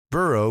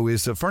Burrow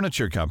is a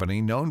furniture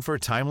company known for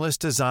timeless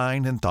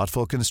design and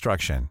thoughtful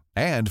construction,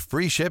 and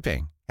free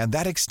shipping, and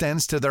that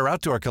extends to their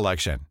outdoor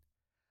collection.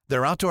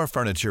 Their outdoor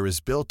furniture is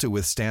built to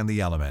withstand the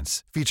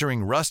elements,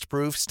 featuring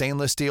rust-proof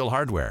stainless steel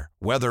hardware,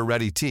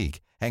 weather-ready teak,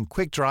 and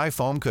quick-dry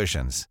foam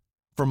cushions.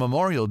 For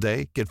Memorial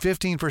Day, get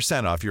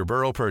 15% off your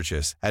Burrow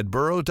purchase at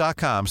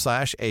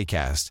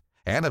burrow.com/acast,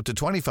 and up to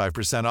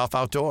 25% off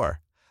outdoor.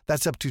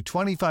 That's up to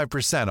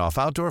 25% off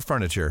outdoor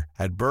furniture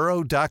at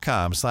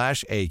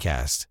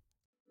burrow.com/acast.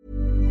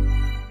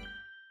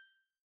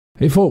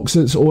 Hey folks,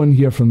 it's Owen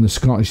here from the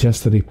Scottish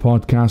History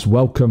Podcast.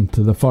 Welcome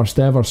to the first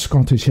ever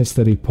Scottish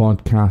History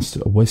Podcast,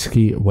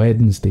 Whisky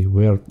Wednesday,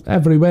 where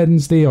every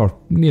Wednesday, or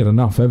near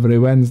enough every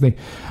Wednesday,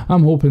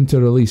 I'm hoping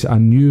to release a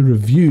new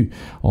review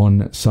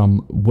on some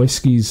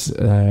whiskies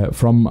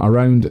from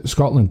around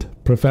Scotland,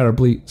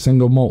 preferably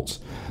single malts.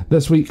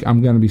 This week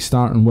I'm going to be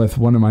starting with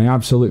one of my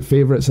absolute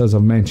favourites, as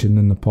I've mentioned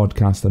in the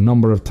podcast a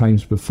number of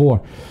times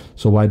before.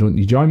 So why don't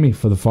you join me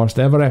for the first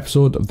ever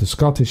episode of the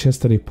Scottish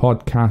History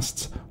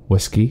Podcast's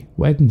Whisky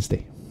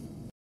Wednesday.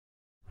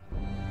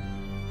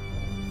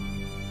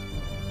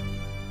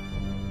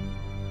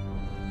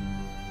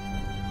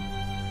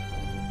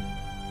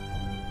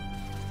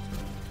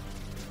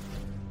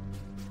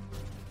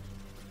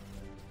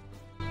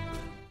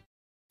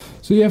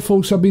 So yeah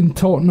folks, I've been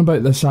talking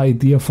about this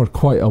idea for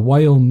quite a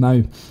while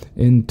now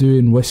in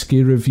doing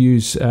whiskey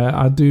reviews.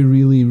 I do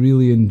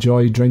really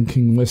enjoy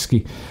drinking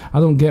whiskey. I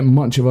don't get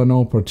much of an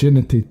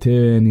opportunity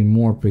to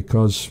anymore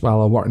because,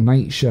 well, I work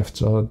night shift,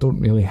 so I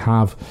don't really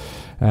have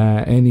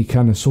any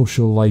kind of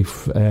social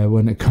life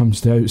when it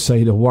comes to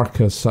outside of work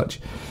as such.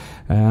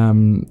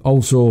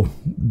 Also,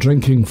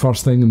 drinking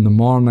first thing in the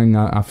morning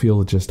I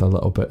feel just a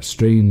little bit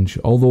strange,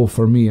 although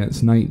for me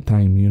it's night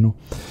time, you know.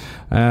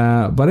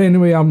 But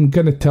anyway, I'm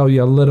going to tell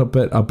you a little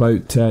bit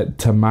about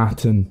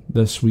Tomatin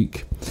this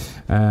week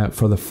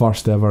for the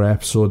first ever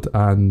episode,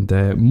 and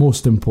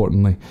most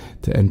importantly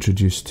to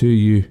introduce to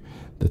you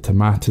the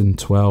Tomatin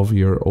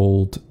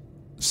 12-year-old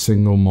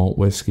single malt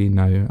whiskey.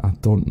 Now, I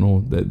don't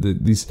know,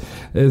 this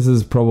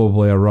is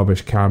probably a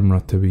rubbish camera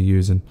to be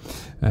using,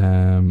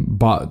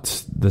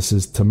 but this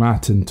is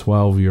Tomatin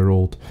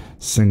 12-year-old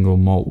single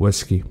malt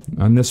whiskey,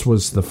 and this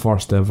was the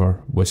first ever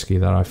whiskey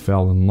that I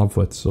fell in love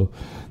with, so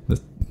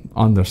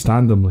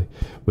understandably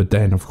would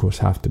then of course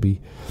have to be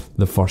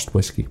the first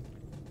whiskey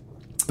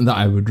that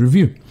I would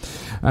review.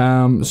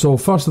 So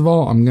first of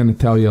all, I'm going to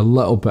tell you a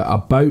little bit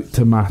about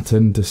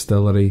Tomatin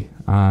Distillery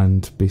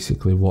and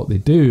basically what they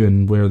do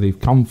and where they've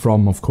come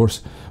from. Of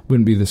course,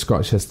 wouldn't be the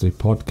Scottish History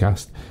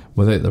Podcast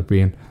without there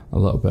being a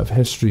little bit of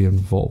history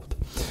involved.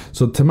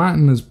 So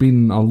Tomatin has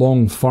been a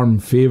long firm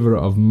favourite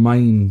of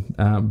mine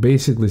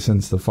basically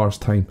since the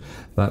first time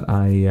that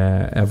I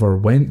ever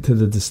went to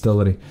the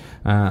distillery,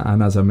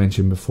 and as I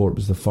mentioned before, it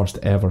was the first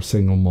ever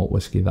single malt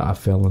whiskey that I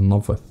fell in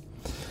love with.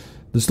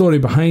 The story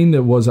behind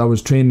it was I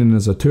was training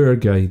as a tour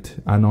guide,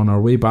 and on our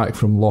way back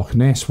from Loch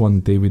Ness one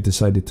day we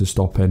decided to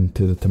stop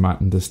into the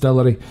Tomatin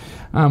Distillery,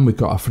 and we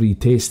got a free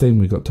tasting.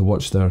 We got to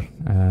watch their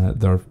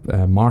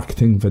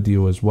marketing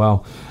video as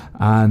well,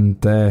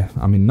 and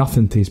I mean,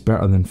 nothing tastes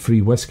better than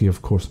free whiskey,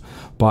 of course,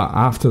 but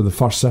after the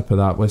first sip of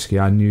that whiskey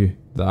I knew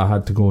that I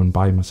had to go and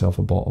buy myself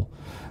a bottle,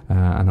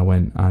 and I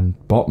went and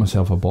bought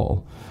myself a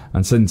bottle,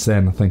 and since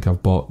then I think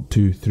I've bought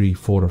 2, 3,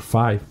 4 or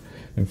 5.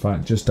 In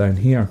fact, just down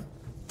here,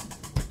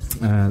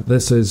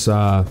 this is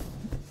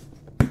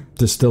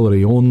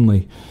distillery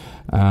only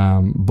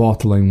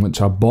bottling,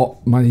 which I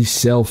bought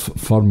myself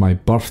for my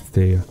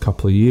birthday a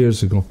couple of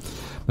years ago.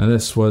 Now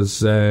this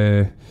was,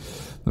 let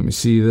me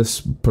see,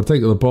 this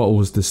particular bottle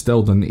was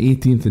distilled on the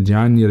 18th of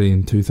January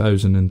in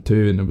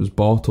 2002, and it was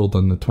bottled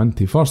on the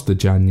 21st of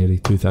January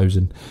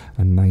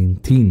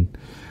 2019.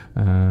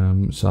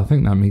 So I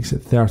think that makes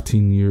it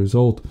 13 years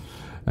old.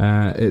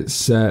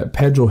 It's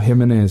Pedro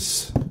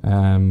Jimenez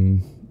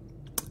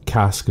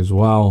cask as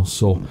well,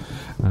 so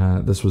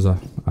this was a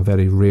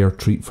very rare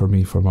treat for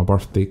me for my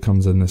birthday. It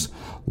comes in this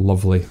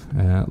lovely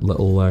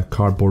little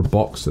cardboard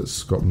box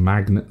that's got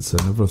magnets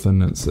and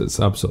everything. It's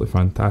absolutely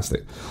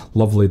fantastic.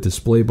 Lovely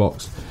display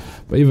box.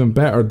 But even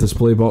better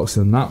display box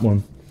than that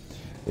one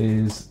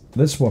is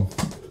this one.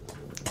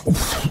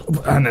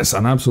 And it's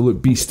an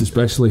absolute beast,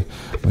 especially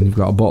when you've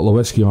got a bottle of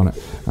whiskey on it,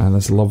 and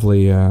this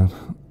lovely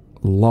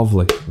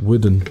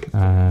wooden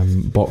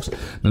box.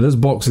 Now this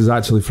box is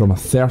actually from a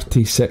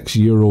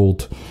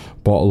 36-year-old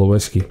bottle of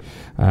whiskey.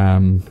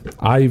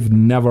 I've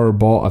never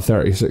bought a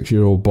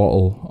 36-year-old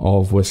bottle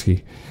of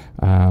whiskey,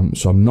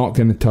 so I'm not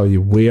going to tell you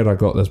where I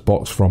got this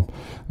box from,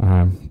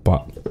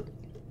 but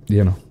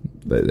you know,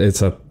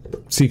 it's a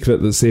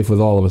secret that's safe with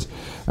all of us.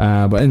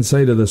 But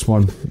inside of this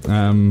one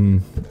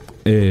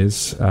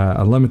is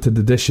a limited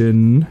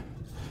edition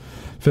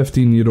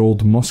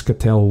 15-year-old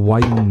Muscatel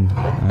wine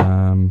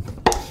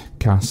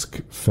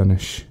cask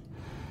finish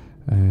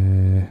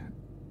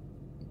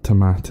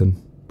Tomatin.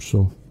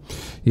 So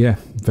yeah,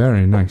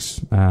 very nice.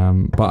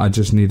 But I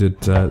just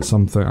needed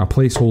something, a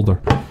placeholder,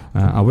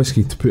 a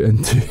whiskey to put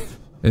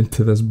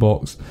into this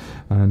box,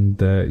 and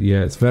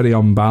yeah, it's very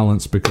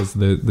unbalanced because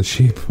the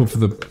shape of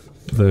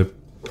the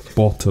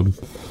bottom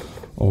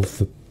of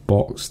the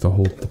box to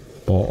hold the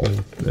bottle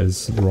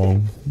is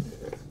wrong.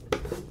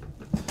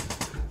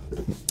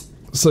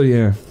 So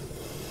yeah,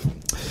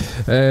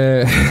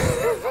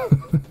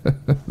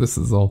 this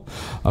is all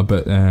a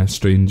bit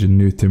strange and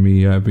new to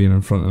me, being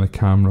in front of the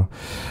camera.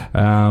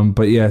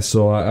 But yeah,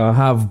 so I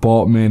have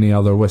bought many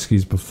other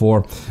whiskies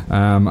before.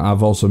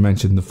 I've also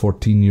mentioned the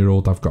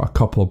 14-year-old. I've got a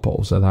couple of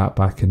bottles of that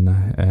back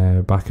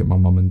at my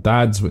mum and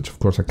dad's, which of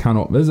course I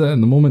cannot visit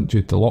in the moment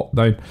due to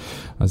lockdown,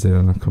 as they're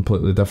in a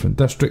completely different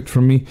district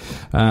from me.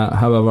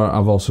 However,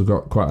 I've also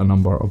got quite a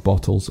number of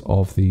bottles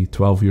of the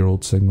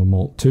 12-year-old single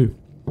malt too.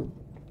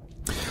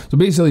 So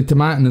basically,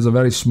 Tomatin is a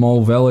very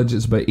small village.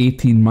 It's about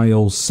 18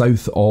 miles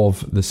south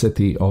of the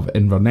city of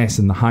Inverness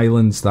in the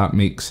Highlands. That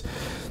makes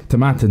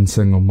Tomatin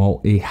single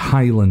malt a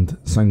Highland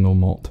single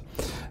malt.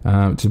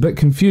 It's a bit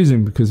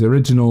confusing because the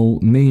original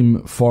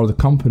name for the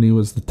company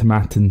was the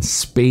Tomatin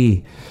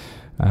Spey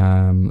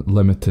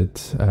Limited.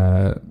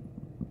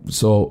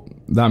 So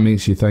that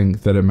makes you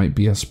think that it might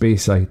be a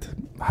Speyside.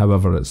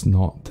 However, it's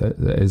not. It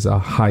is a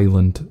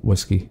Highland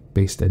whisky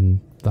based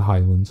in the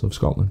Highlands of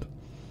Scotland.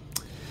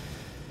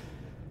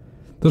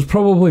 There's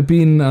probably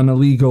been an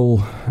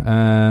illegal,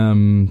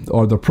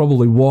 or there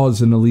probably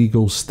was an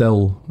illegal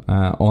still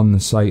on the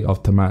site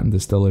of Tomatin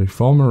Distillery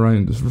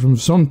from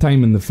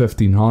sometime in the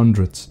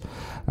 1500s,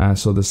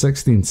 so the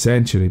 16th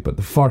century. But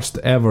the first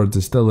ever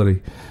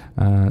distillery,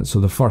 so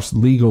the first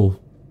legal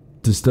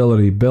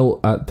distillery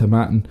built at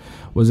Tomatin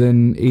was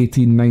in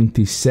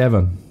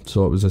 1897.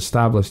 So it was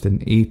established in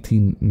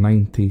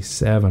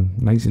 1897.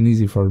 Nice and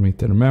easy for me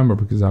to remember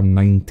because I'm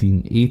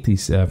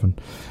 1987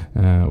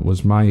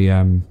 was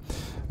my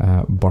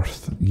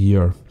birth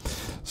year.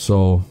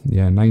 So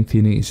yeah,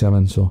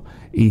 1987, so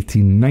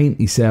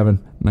 1897,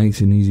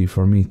 nice and easy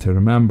for me to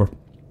remember.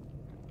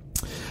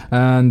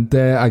 And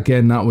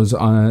again, that was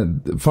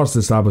first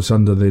established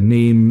under the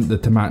name the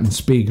Tomatin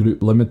Spey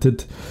Group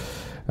Limited.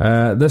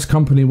 This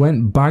company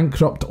went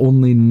bankrupt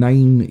only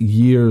 9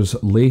 years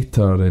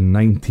later in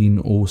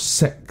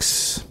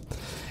 1906.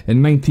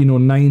 In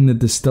 1909, the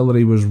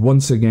distillery was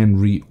once again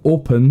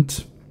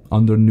reopened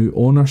under new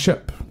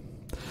ownership.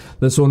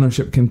 This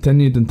ownership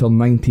continued until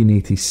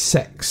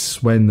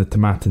 1986, when the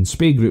Tomatin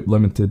Spey Group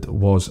Limited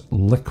was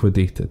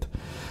liquidated.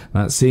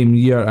 That same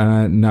year,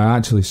 I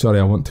want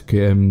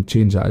to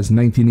change that. It's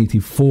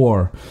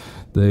 1984.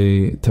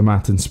 The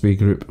Tomatin Spey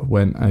Group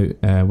went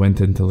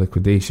into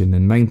liquidation.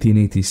 In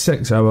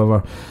 1986,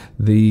 however,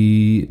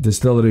 the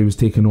distillery was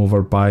taken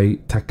over by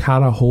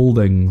Takara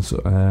Holdings,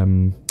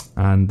 and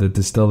the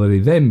distillery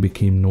then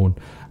became known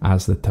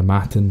as the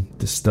Tomatin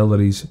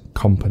Distilleries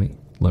Company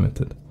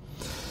Limited.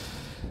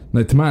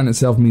 Now, Tomatin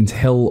itself means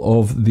hill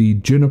of the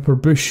juniper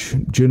bush.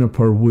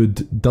 Juniper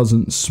wood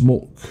doesn't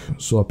smoke,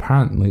 so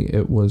apparently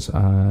it was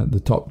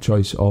the top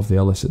choice of the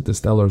illicit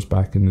distillers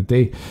back in the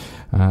day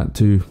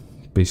to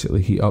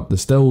basically heat up the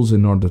stills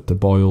in order to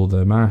boil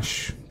the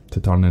mash to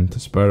turn into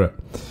spirit.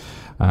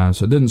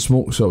 So it didn't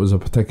smoke, so it was a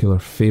particular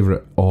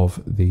favourite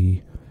of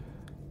the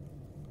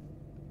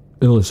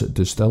illicit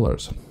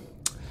distillers.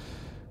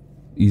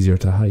 Easier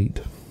to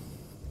hide.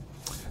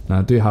 Now,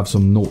 I do have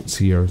some notes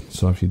here,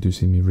 so if you do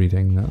see me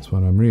reading, that's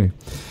what I'm reading.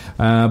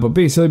 But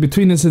basically,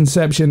 between its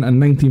inception and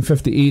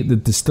 1958, the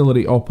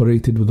distillery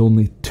operated with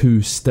only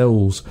 2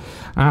 stills.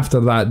 After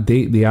that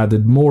date, they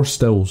added more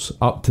stills,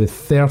 up to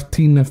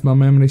 13, if my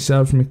memory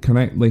serves me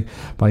correctly,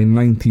 by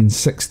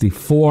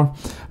 1964.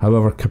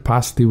 However,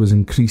 capacity was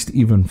increased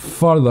even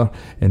further,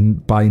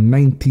 and by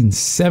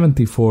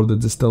 1974, the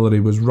distillery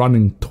was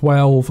running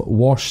 12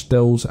 wash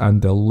stills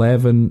and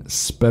 11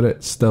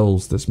 spirit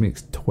stills. This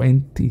makes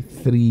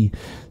 23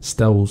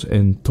 stills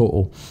in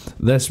total.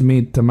 This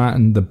made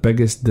Tomatin the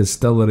biggest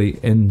distillery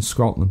in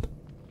Scotland,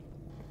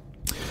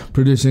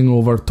 producing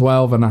over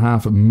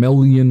 12.5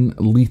 million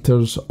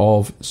litres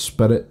of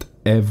spirit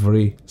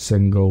every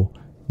single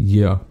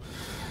year.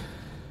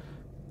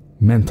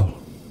 Mental.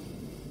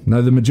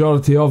 Now, the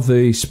majority of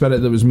the spirit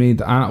that was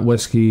made at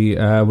Whisky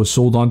was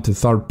sold on to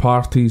third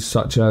parties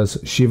such as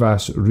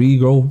Chivas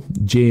Regal,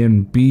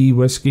 J&B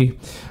Whisky,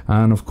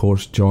 and of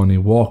course Johnnie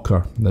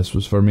Walker. This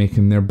was for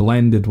making their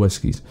blended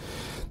whiskies.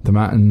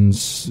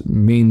 Tomatin's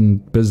main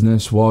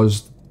business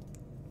was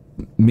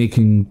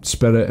making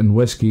spirit and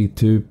whisky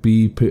to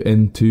be put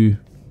into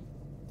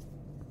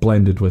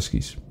blended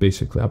whiskies,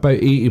 basically. About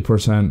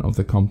 80% of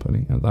the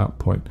company at that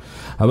point.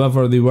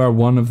 However, they were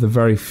one of the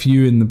very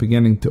few in the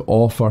beginning to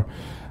offer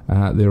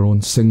their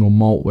own single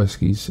malt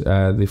whiskies.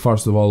 They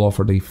first of all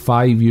offered a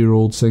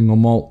 5-year-old single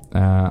malt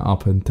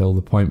up until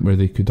the point where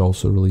they could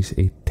also release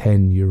a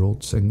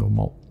 10-year-old single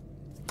malt.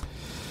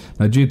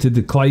 Now, due to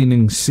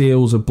declining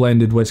sales of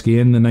blended whisky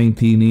in the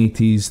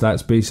 1980s,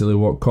 that's basically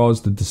what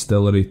caused the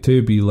distillery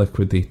to be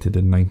liquidated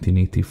in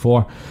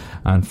 1984,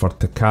 and for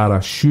Takara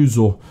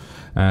Shuzo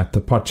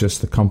to purchase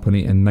the company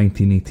in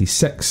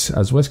 1986,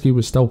 as whisky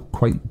was still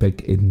quite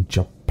big in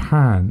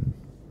Japan.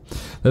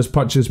 This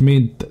purchase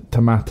made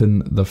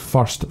Tomatin the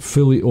first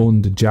fully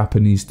owned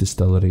Japanese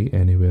distillery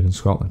anywhere in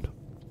Scotland.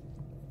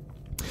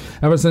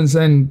 Ever since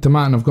then,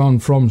 Tomatin have gone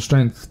from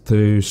strength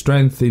to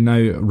strength. They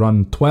now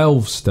run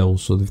 12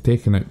 stills, so they've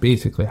taken out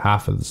basically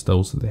half of the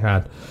stills that they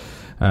had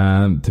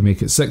to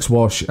make it 6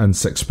 wash and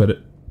 6 spirit.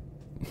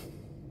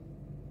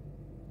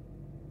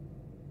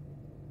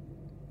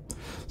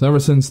 So ever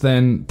since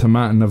then,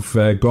 Tomatin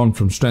have gone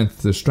from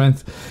strength to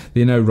strength.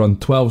 They now run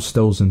 12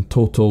 stills in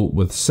total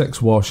with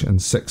 6 wash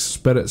and 6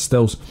 spirit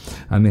stills,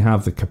 and they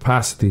have the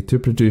capacity to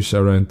produce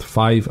around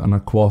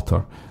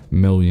 5.25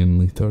 million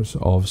litres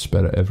of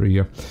spirit every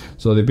year.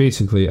 So they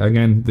basically,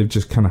 again, they've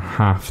just kind of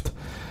halved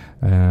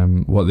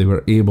what they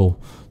were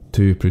able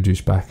to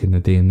produce back in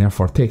the day, and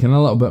therefore taking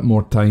a little bit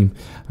more time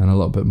and a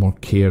little bit more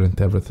care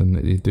into everything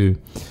that they do.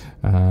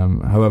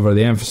 However,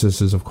 the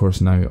emphasis is of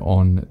course now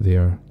on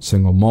their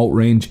single malt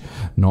range,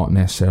 not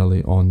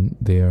necessarily on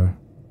their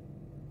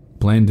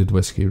blended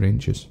whiskey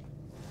ranges.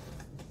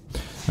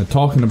 Now,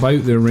 talking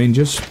about their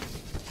ranges,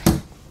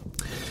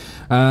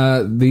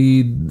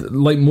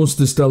 like most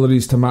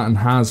distilleries, Tomatin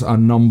has a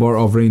number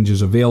of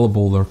ranges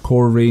available. Their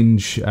core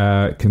range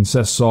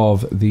consists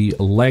of the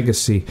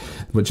Legacy,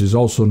 which is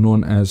also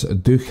known as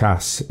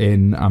Ducasse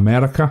in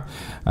America.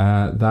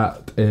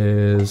 That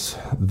is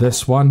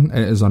this one.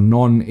 It is a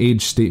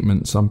non-age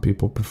statement. Some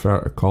people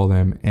prefer to call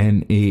them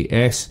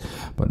NAS,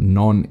 but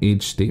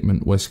non-age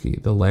statement whiskey.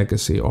 The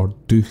Legacy, or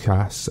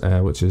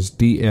Ducasse, which is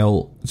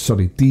DULCHAS,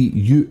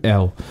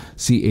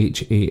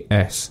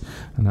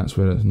 and that's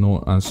where it's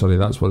known.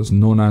 That's what it's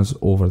known as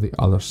over the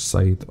other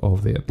side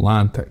of the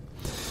Atlantic.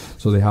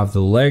 So they have the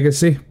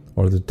Legacy,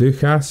 or the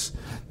Ducasse.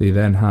 They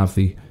then have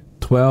the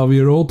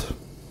 12-year-old.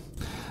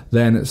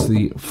 Then it's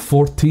the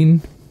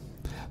 14,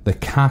 the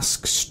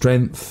cask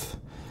strength,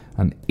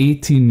 an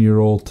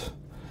 18-year-old,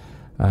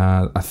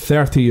 a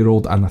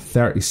 30-year-old, and a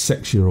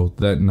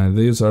 36-year-old. Now,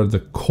 these are the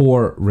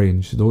core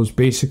range. Those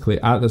basically,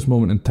 at this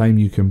moment in time,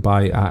 you can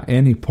buy at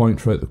any point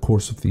throughout the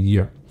course of the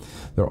year.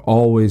 They're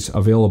always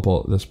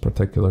available at this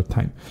particular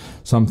time.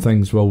 Some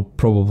things will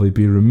probably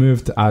be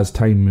removed as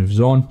time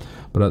moves on,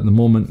 but at the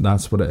moment,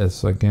 that's what it is.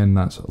 So again,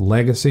 that's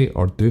Legacy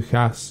or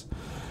Ducasse.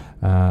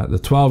 The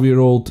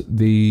 12-year-old,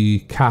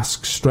 the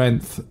cask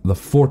strength, the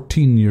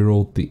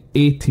 14-year-old, the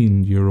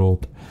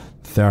 18-year-old,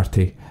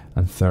 30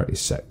 and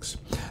 36.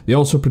 They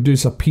also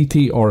produce a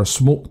peaty or a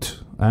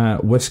smoked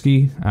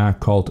whiskey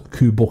called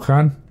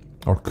Kubokan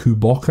or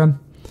Kubokan,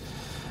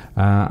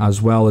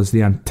 as well as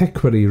the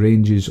antiquary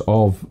ranges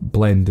of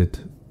blended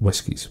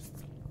whiskies.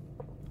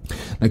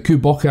 Now,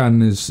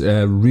 Kubokan is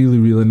really,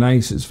 really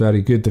nice. It's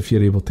very good if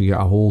you're able to get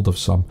a hold of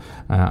some.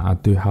 I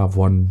do have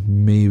one,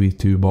 maybe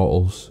 2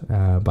 bottles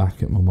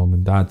back at my mum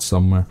and dad's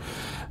somewhere.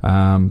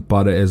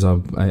 But it is a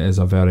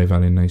very,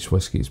 very nice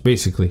whiskey. It's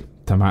basically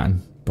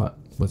Tomatin, but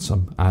with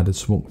some added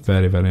smoke.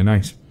 Very, very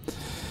nice.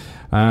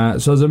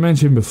 So as I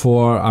mentioned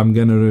before, I'm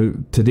going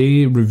to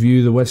today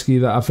review the whiskey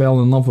that I fell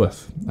in love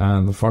with.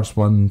 The first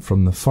one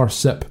from the first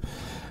sip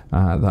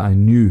that I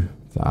knew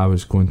that I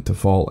was going to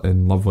fall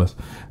in love with.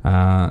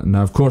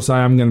 Now, of course,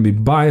 I am going to be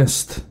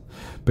biased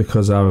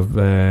because of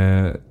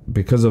that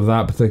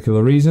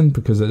particular reason,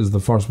 because it is the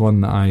first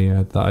one that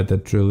I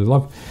did truly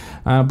love.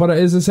 But it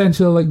is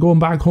essentially like going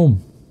back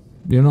home.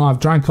 You know, I've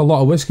drank a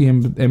lot of whiskey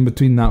in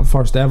between that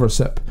first ever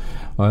sip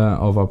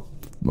of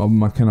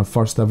my kind of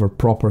first ever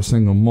proper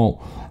single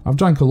malt. I've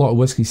drank a lot of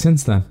whiskey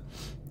since then.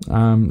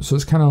 So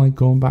it's kind of like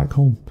going back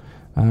home.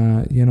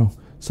 You know,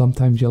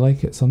 sometimes you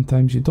like it,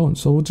 sometimes you don't.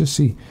 So we'll just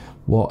see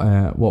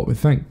what we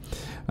think.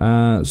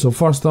 So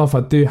first off, I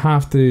do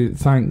have to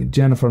thank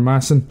Jennifer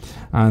Masson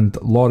and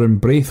Lauren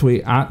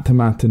Braithwaite at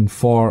Tomatin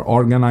for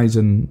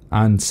organising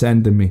and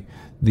sending me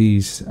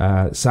these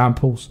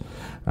samples.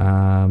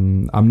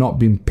 I'm not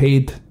being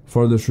paid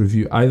for this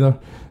review either,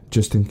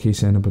 just in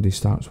case anybody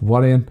starts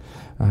worrying.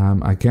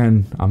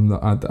 Again,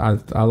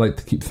 I like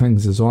to keep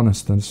things as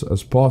honest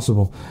as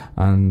possible,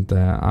 and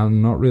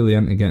I'm not really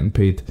into getting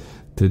paid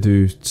to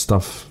do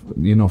stuff,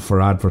 you know,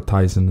 for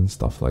advertising and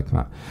stuff like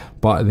that.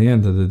 But at the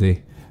end of the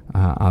day,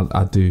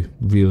 I do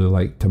really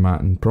like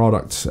Tomatin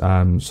products.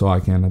 So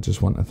again, I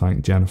just want to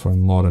thank Jennifer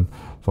and Lauren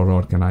for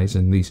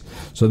organising these.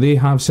 So they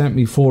have sent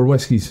me 4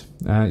 whiskies.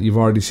 You've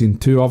already seen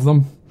 2 of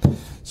them.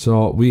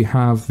 So we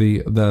have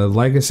the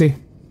Legacy.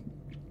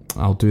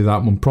 I'll do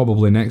that one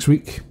probably next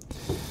week.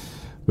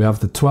 We have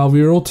the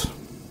 12-year-old.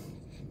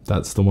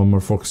 That's the one we're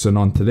focusing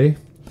on today.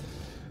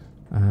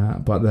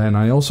 But then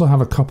I also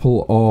have a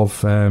couple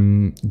of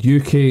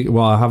UK...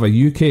 Well, I have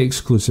a UK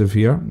exclusive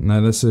here.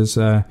 Now, this is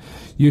a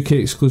UK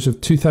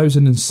exclusive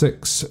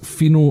 2006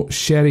 Fino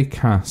Sherry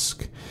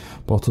Cask,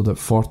 bottled at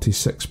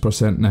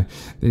 46%. Now,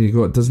 there you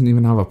go. It doesn't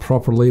even have a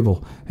proper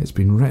label. It's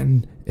been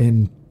written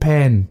in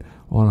pen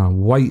on a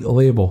white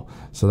label.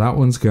 So that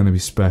one's going to be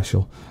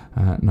special.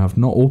 And I've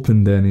not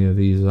opened any of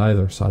these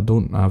either, so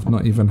I've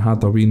not even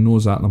had a wee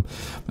nose at them.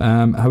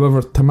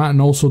 However,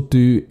 Tomatin also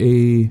do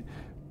a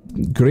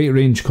great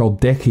range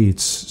called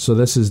Decades. So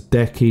this is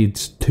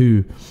Decades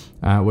 2,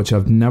 which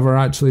I've never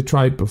actually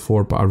tried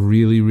before, but I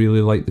really,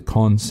 really like the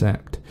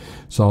concept.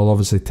 So I'll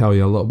obviously tell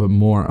you a little bit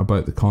more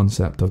about the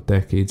concept of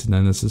Decades, and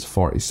then this is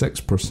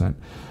 46%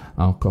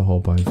 alcohol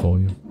by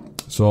volume.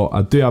 So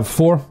I do have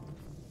 4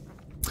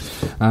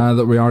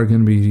 that we are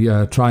going to be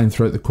trying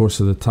throughout the course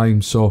of the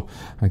time. So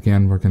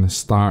again, we're going to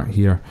start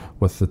here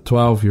with the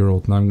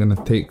 12-year-old. Now I'm going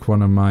to take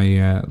one of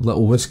my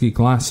little whiskey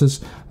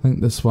glasses. I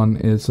think this one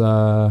is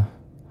I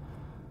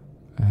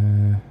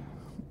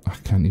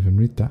can't even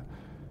read that.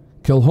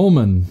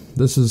 Kilchoman.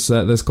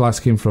 This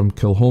glass came from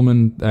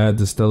Kilchoman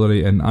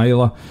Distillery in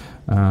Islay.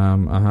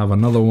 I have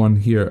another one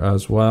here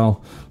as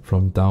well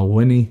from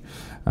Dalwhinnie.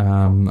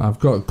 I've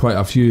got quite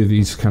a few of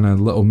these kind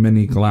of little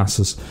mini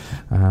glasses,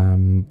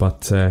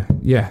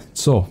 yeah,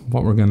 so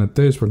what we're going to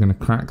do is we're going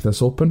to crack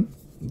this open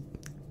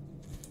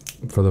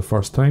for the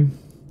first time.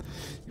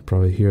 You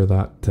probably hear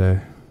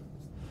that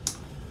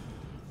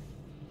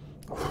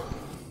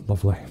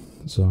lovely.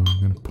 So I'm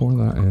going to pour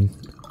that in.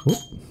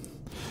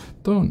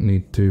 Don't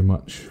need too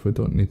much. We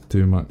don't need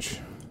too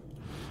much.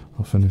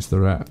 I'll finish the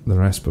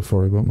rest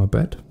before I go to my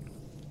bed,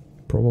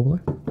 probably.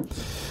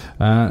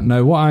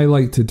 Now what I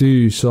like to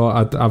do, so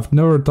I've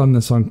never done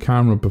this on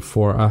camera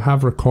before. I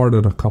have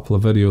recorded a couple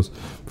of videos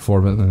before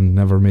but then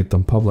never made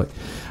them public.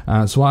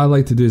 So what I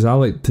like to do is I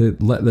like to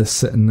let this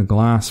sit in the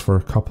glass for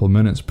a couple of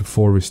minutes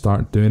before we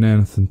start doing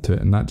anything to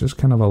it, and that just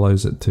kind of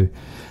allows it to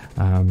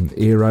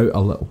air out a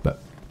little bit.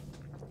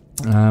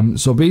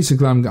 So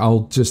basically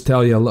I'll just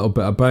tell you a little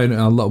bit about it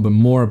and a little bit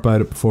more about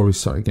it before we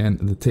start getting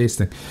into the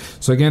tasting.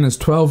 So again, it's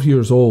 12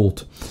 years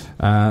old.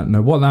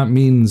 Now what that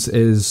means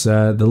is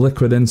the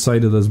liquid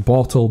inside of this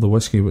bottle, the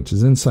whiskey which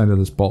is inside of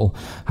this bottle,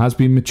 has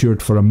been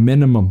matured for a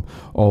minimum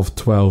of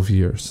 12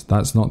 years.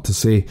 That's not to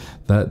say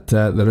that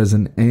there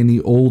isn't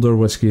any older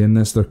whiskey in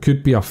this. There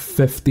could be a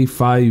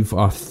 55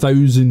 or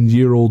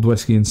 1,000-year-old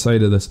whiskey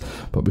inside of this,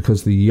 but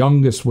because the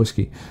youngest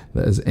whiskey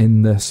that is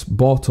in this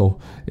bottle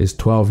is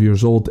 12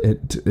 years old,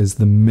 it is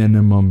the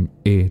minimum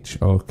age.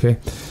 Okay.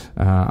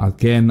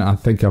 Again, I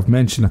think I've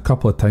mentioned a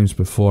couple of times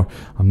before,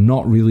 I'm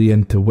not really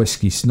into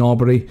whiskey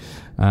snobbery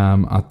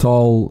at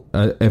all.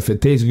 If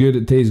it tastes good,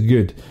 it tastes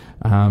good.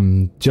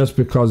 Just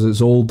because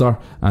it's older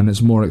and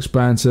it's more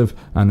expensive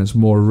and it's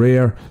more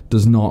rare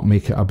does not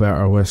make it a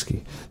better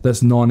whiskey.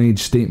 This non-age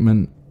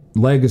statement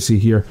legacy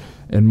here,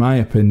 in my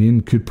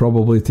opinion, could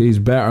probably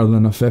taste better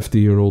than a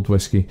 50-year-old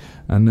whiskey,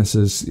 and this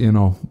is, you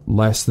know,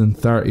 less than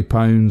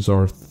 £30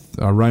 or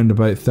around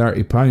about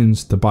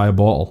 £30 to buy a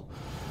bottle,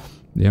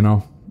 you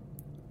know,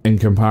 in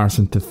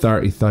comparison to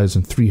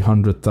 30,000,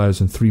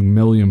 300,000, £3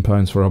 million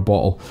for a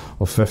bottle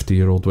of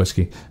 50-year-old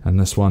whiskey, and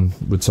this one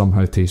would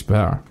somehow taste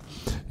better.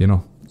 You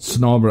know,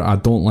 snobber, I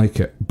don't like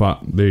it, but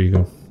there you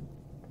go.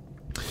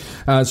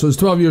 So it's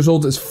 12 years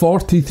old. It's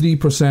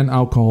 43%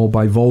 alcohol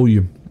by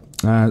volume.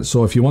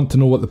 So if you want to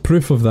know what the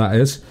proof of that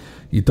is,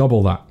 you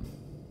double that.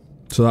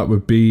 So that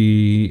would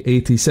be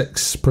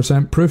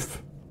 86%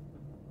 proof.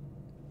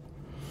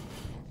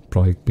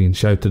 Probably being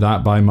shouted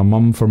at by my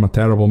mum for my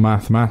terrible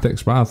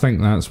mathematics, but I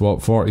think that's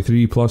what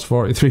 43 plus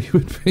 43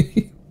 would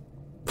be.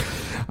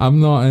 I'm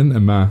not into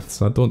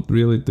maths. I don't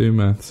really do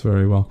maths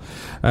very well.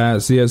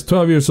 So yeah, it's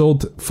 12 years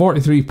old,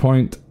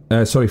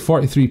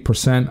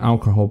 43%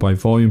 alcohol by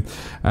volume.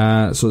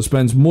 So it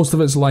spends most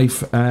of its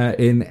life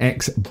in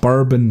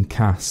ex-bourbon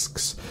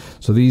casks.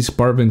 So these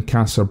bourbon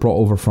casks are brought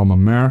over from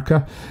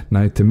America.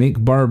 Now, to make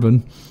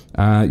bourbon,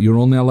 you're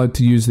only allowed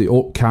to use the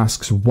oak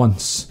casks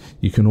once.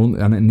 You can only,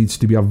 and it needs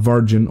to be a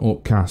virgin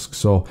oak cask.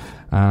 So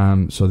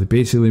they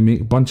basically make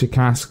a bunch of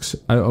casks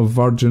out of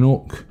virgin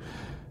oak.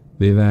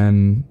 They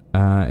then,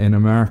 in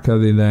America,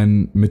 they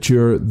then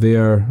mature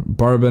their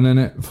bourbon in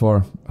it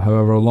for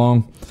however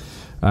long.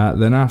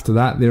 Then after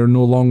that, they're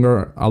no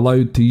longer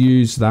allowed to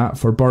use that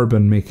for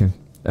bourbon making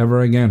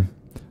ever again.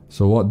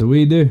 So what do?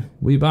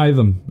 We buy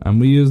them and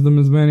we use them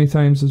as many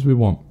times as we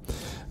want.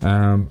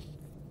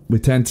 We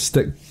tend to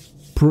stick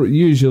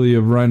usually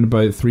around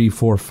about 3,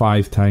 4,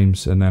 5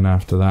 times, and then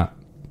after that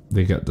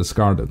they get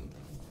discarded.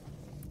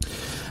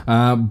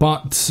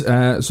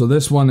 So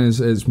this one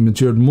is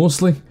matured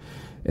mostly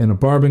in a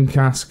bourbon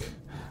cask,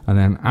 and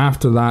then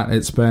after that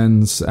it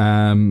spends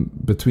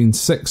between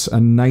 6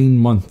 and 9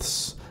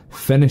 months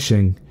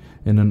finishing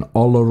in an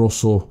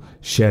Oloroso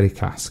sherry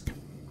cask.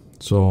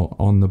 So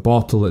on the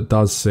bottle it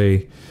does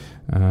say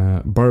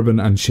bourbon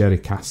and sherry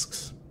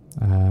casks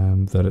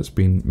that it's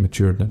been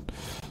matured in.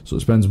 So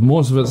it spends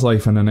most of its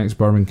life in an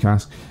ex-bourbon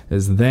cask,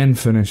 is then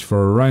finished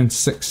for around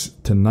 6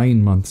 to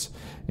 9 months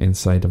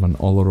inside of an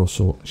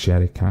Oloroso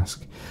sherry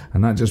cask.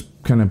 And that just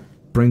kind of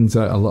brings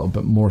out a little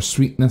bit more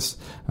sweetness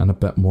and a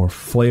bit more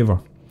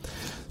flavour.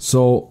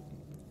 So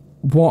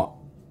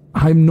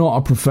I'm not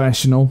a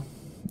professional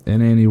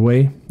in any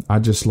way. I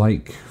just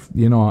like,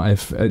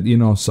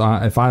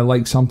 if I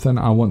like something,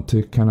 I want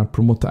to kind of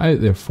promote it out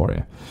there for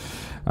you.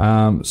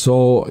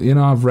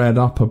 I've read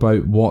up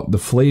about what the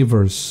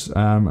flavours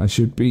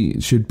should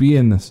be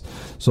in this.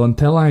 So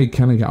until I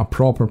kind of get a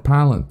proper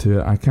palate to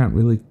it, I can't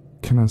really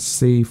kind of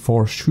say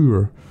for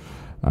sure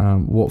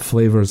what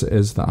flavours it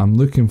is that I'm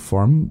looking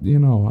for.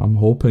 I'm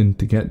hoping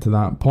to get to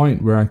that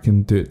point where I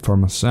can do it for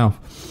myself.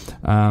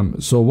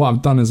 So what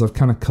I've done is I've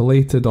kind of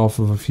collated off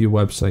of a few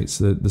websites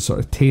the sort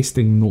of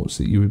tasting notes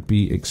that you would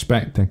be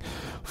expecting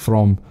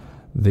from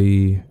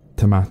the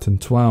Tomatin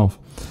 12.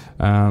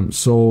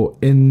 So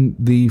in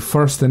the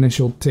first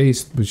initial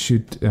taste, we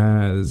should,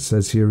 it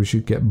says here, we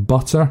should get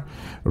butter,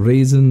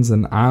 raisins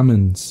and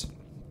almonds.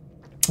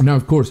 Now,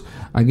 of course,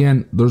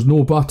 again, there's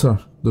no butter,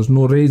 there's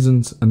no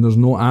raisins, and there's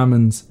no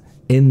almonds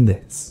in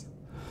this.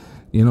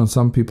 You know,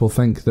 some people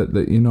think that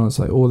you know, it's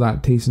like, oh,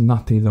 that tastes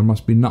nutty, there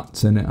must be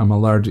nuts in it, I'm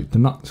allergic to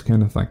nuts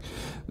kind of thing.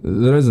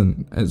 There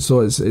isn't.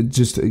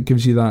 It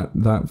gives you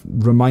that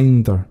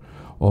reminder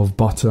of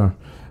butter,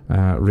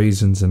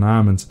 raisins and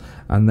almonds.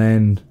 And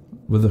then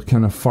with the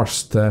kind of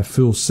first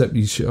full sip,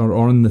 or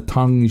on the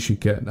tongue, you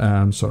should get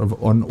sort of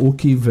an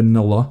oaky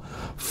vanilla,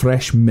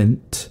 fresh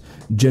mint,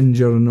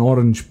 ginger and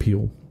orange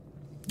peel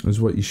is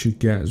what you should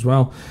get as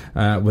well,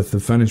 with the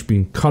finish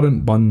being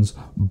currant buns,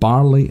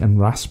 barley and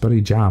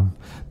raspberry jam.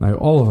 Now,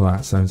 all of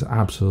that sounds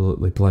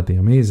absolutely bloody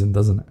amazing,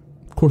 doesn't it?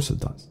 Of course it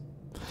does.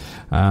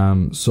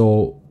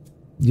 So,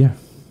 yeah.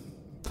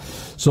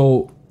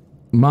 So,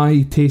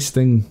 my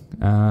tasting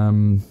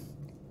kind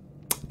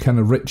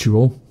of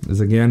ritual is,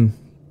 again,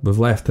 we've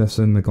left this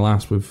in the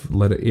glass, we've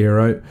let it air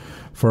out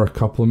for a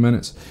couple of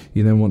minutes.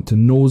 You then want to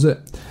nose it.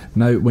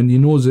 Now, when you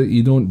nose it,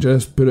 you don't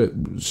just put it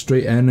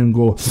straight in and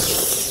go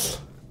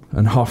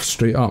and huff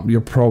straight up.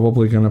 You're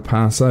probably going to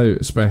pass out,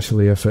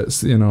 especially if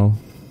it's, you know,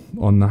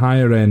 on the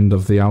higher end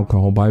of the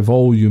alcohol by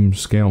volume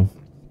scale.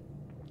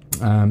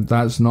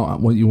 That's not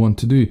what you want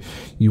to do.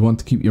 You want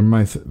to keep your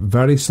mouth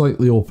very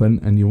slightly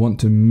open, and you want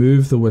to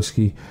move the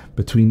whiskey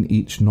between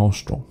each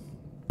nostril,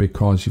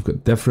 because you've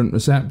got different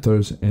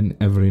receptors in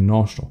every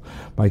nostril.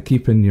 By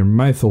keeping your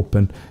mouth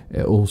open,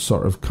 it will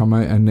sort of come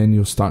out, and then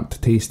you'll start to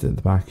taste it at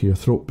the back of your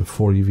throat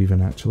before you've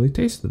even actually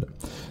tasted it.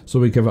 So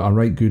we give it a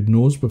right good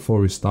nose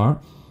before we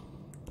start.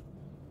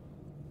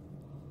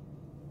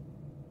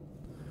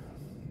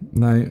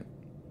 Now,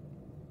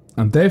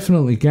 I'm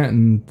definitely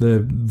getting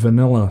the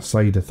vanilla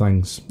side of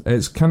things.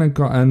 It's kind of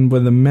got in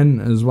with the mint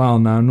as well.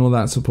 Now, I know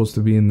that's supposed to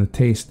be in the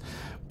taste,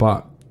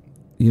 but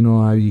you know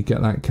how you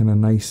get that kind of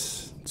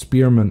nice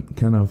spearmint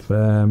kind of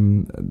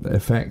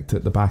effect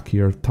at the back of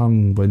your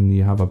tongue when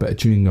you have a bit of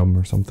chewing gum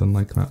or something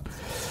like that.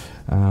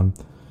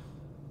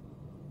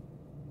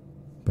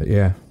 But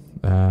yeah.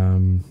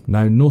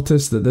 Now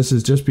notice that this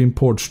has just been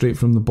poured straight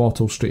from the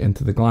bottle straight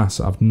into the glass.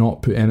 I've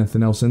not put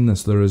anything else in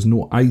this. There is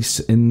no ice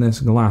in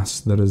this glass.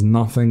 There is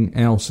nothing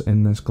else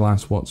in this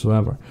glass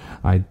whatsoever.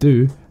 I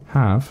do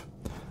have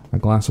a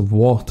glass of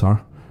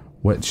water,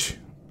 which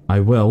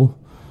I will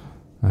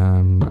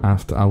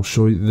after. I'll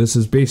show you. This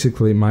is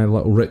basically my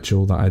little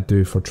ritual that I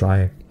do for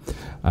trying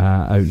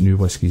out new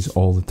whiskies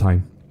all the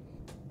time.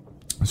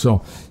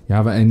 So you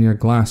have it in your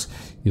glass,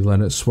 you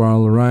let it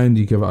swirl around,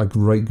 you give it a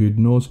right good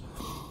nose.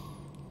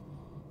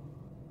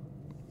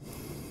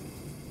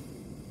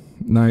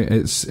 Now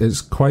it's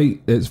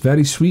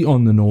very sweet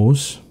on the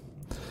nose,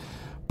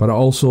 but it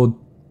also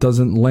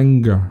doesn't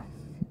linger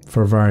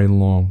for very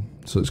long.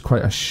 So it's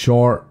quite a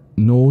short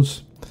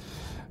nose.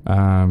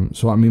 So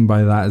what I mean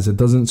by that is it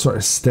doesn't sort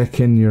of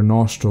stick in your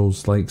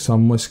nostrils like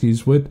some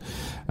whiskies would.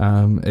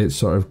 It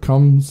sort of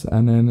comes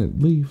and then it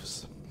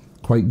leaves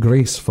quite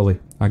gracefully.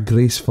 A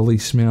gracefully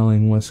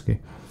smelling whiskey.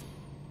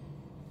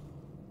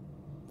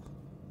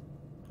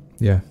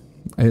 Yeah.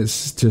 It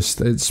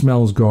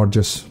smells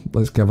gorgeous.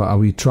 Let's give it a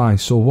wee try.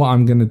 So what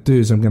I'm going to do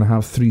is I'm going to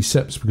have 3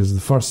 sips, because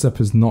the first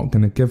sip is not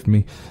going to give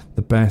me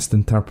the best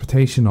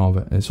interpretation of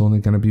it. It's only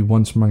going to be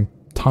once my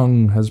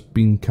tongue has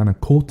been kind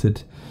of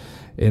coated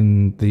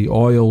in the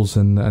oils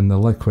and the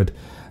liquid.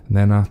 And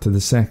then after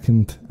the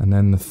second and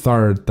then the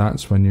third,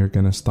 that's when you're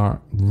going to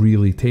start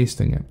really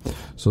tasting it.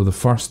 So the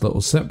first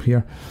little sip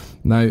here.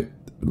 Now,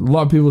 a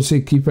lot of people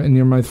say keep it in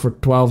your mouth for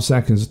 12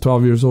 seconds. At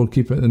 12 years old,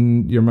 keep it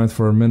in your mouth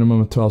for a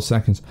minimum of 12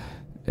 seconds.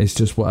 It's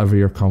just whatever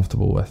you're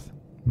comfortable with,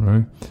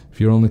 right?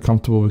 If you're only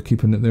comfortable with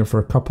keeping it there for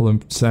a couple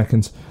of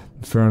seconds,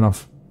 fair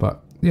enough.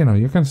 But, you know,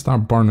 you're going to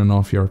start burning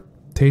off your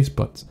taste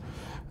buds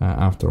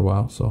after a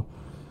while. So,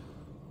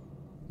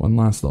 one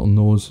last little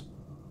nose.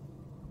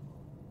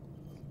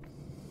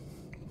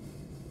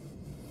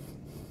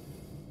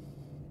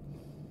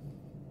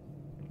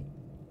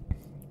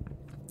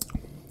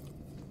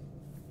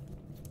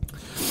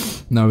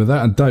 Now,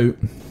 without a doubt,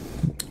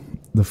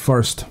 the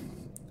first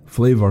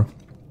flavour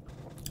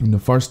and the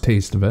first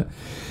taste of it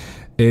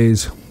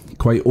is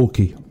quite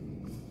oaky.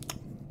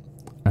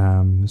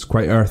 It's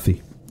quite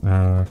earthy.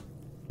 It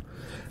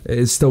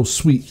is still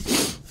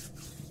sweet,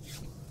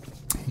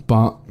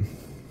 but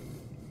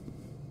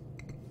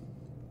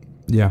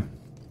yeah,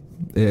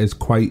 it is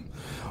quite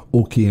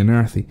oaky and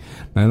earthy.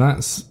 Now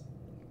that's,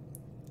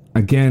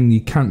 again, you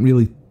can't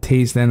really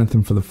taste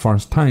anything for the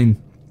first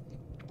time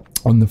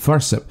on the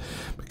first sip,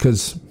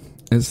 because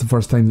it's the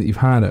first time that you've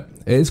had it.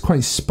 It is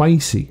quite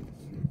spicy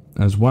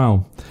as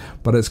well,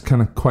 but it's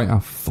kind of quite a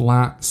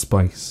flat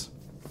spice.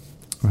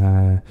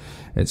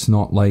 It's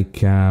not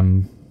like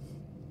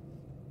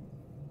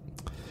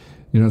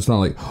it's not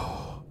like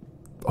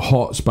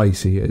hot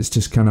spicy. It's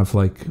just kind of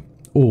like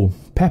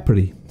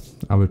peppery,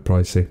 I would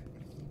probably say,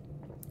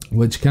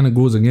 which kind of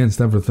goes against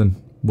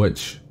everything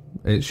which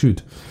it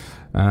should.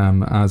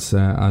 as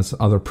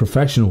other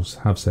professionals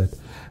have said.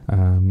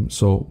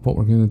 So what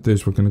we're going to do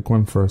is we're going to go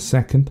in for a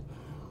second.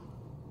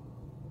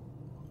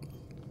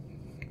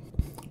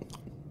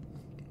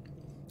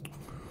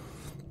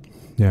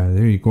 Yeah,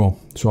 there you go.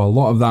 So a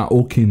lot of that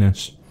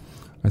oakiness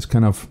has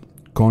kind of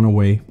gone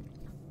away.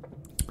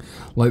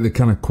 Like the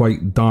kind of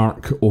quite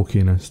dark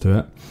oakiness to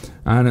it.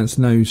 And it's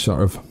now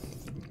sort of,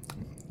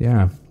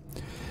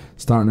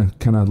 starting to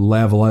kind of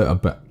level out a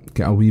bit,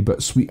 get a wee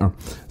bit sweeter.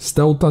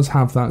 Still does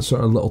have that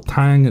sort of little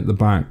tang at the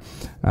back.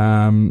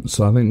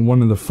 So I think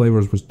one of the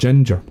flavours was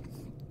ginger.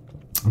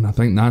 And I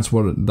think that's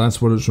what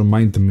it's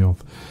reminding me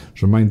of.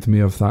 It's reminding me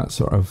of that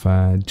sort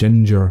of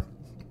ginger,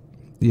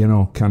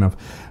 kind of.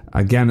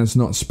 Again, it's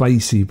not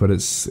spicy, but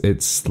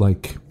it's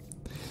like,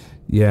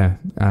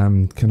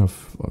 kind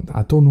of,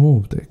 I don't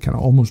know, kind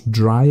of almost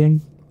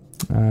drying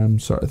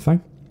sort of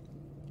thing.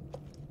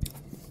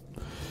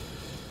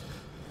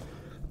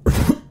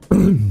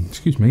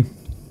 Excuse me.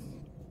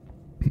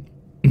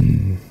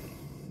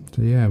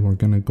 So yeah, we're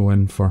going to go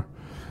in for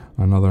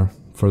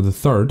the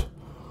third.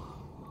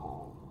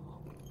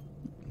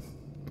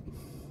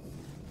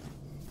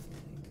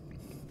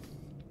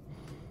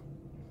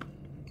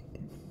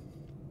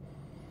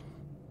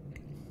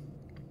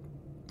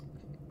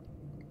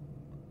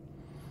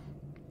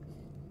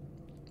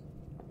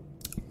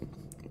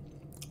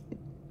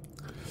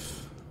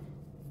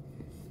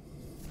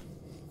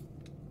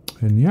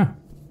 And yeah,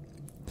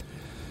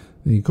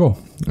 there you go.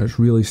 It's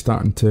really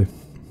starting to.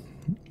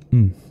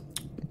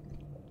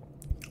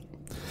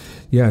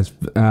 Yes.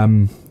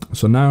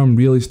 So now I'm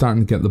really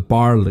starting to get the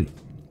barley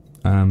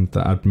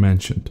that I'd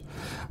mentioned.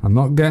 I'm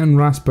not getting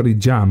raspberry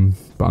jam,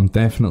 but I'm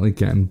definitely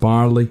getting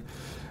barley.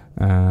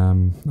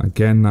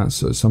 Again, that's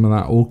some of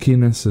that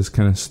oakiness is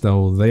kind of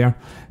still there.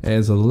 It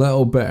is a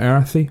little bit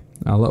earthy,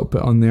 a little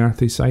bit on the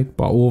earthy side,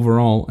 but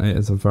overall it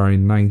is a very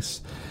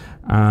nice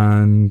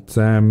and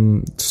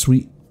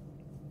sweet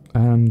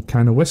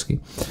kind of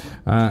whiskey.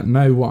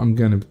 Now what I'm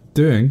going to be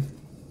doing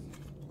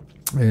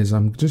is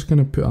I'm just going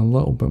to put a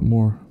little bit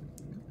more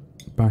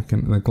back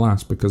into the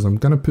glass, because I'm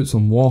going to put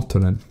some water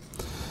in,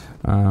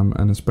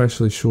 and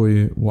especially show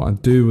you what I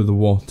do with the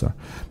water.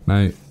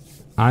 Now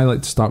I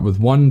like to start with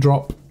 1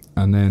 drop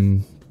and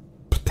then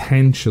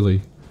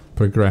potentially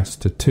progress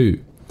to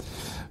 2.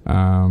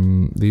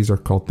 These are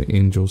called the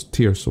Angel's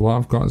Tears. So what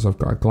I've got is I've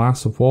got a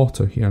glass of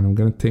water here, and I'm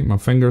going to take my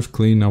fingers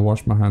clean. I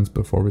washed my hands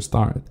before we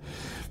started.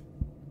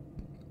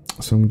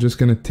 So I'm just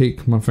going to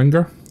take my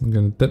finger, I'm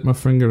going to dip my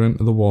finger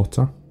into the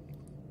water,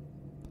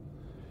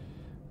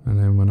 and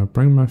then when I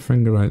bring my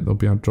finger out, there'll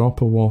be a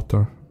drop of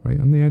water right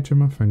on the edge of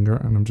my finger,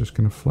 and I'm just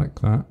going to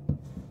flick that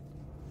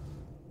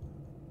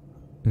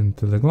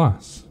into the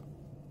glass.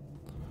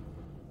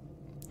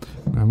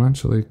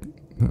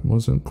 That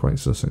wasn't quite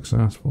so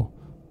successful.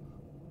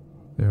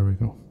 There we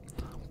go.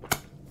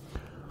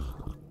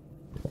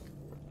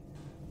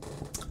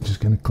 Just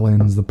going to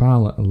cleanse the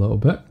palate a little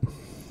bit.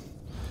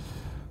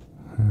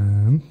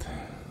 And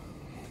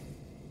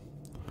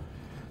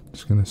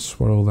just going to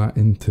swirl that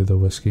into the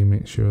whiskey,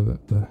 make sure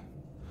that the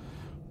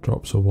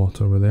drops of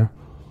water were there.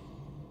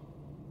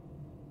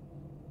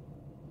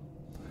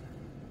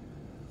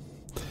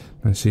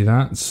 Now see,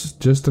 that's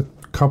just a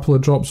couple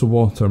of drops of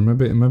water.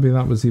 Maybe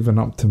that was even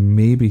up to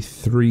maybe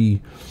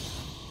 3.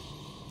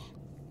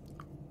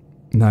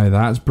 Now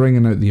that's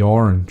bringing out the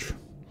orange.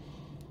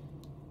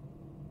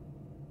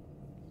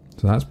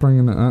 So that's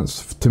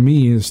to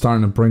me is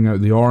starting to bring out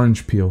the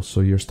orange peel.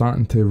 So you're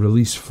starting to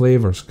release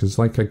flavours, because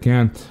like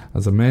again,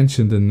 as I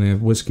mentioned in the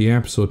whiskey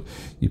episode,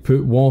 you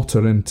put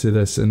water into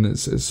this, and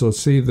so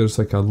see there's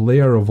like a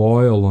layer of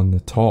oil on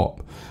the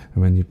top,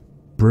 and when you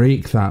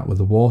break that with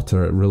the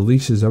water, it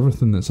releases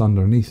everything that's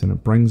underneath and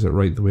it brings it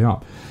right the way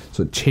up.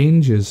 So it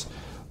changes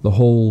the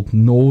whole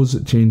nose,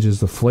 it changes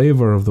the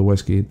flavour of the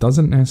whiskey. It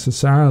doesn't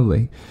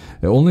necessarily,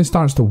 it only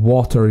starts to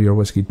water your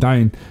whiskey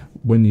down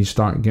when you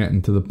start getting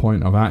to the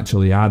point of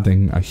actually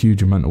adding a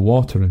huge amount of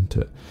water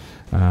into it.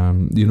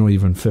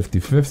 Even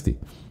 50-50.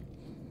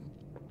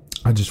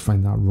 I just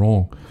find that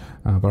wrong.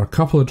 But a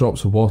couple of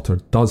drops of water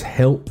does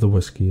help the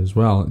whiskey as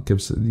well. It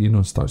gives,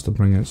 starts to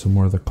bring out some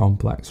more of the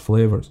complex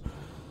flavours.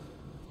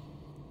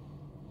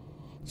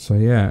 So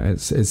yeah,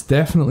 it's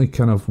definitely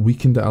kind of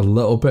weakened it a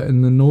little bit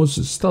in the nose.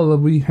 It's still a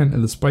wee hint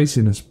of the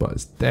spiciness, but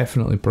it's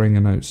definitely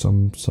bringing out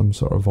some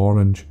sort of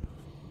orange.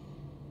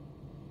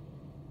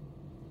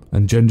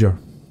 And ginger,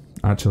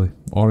 actually.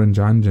 Orange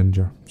and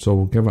ginger. So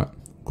we'll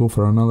go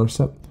for another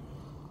sip.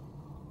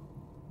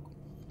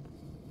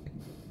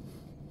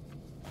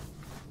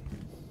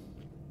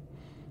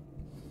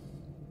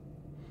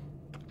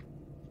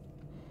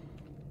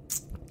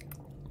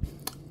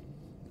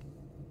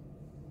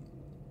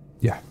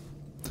 Yeah.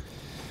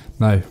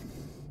 Now,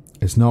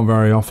 it's not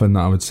very often that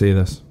I would say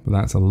this, but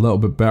that's a little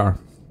bit better.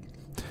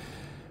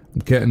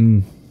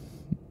 I'm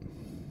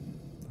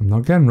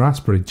not getting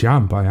raspberry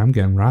jam, but I am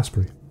getting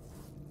raspberry.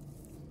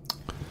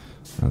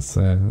 That's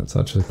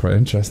actually quite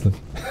interesting.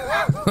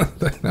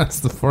 That's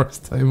the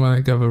first time I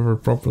think I've ever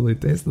properly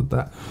tasted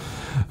that.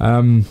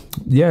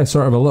 Yeah,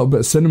 sort of a little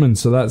bit of cinnamon,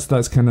 so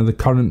that's kind of the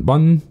currant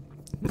bun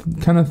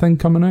kind of thing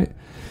coming out.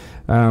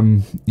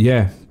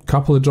 Yeah,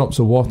 couple of drops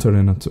of water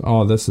in it.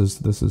 Oh, this is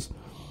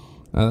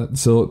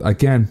so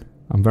again,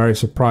 I'm very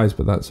surprised,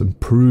 but that's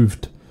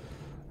improved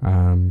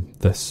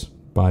this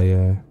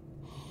by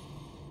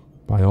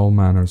all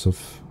manners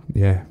of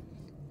Yeah.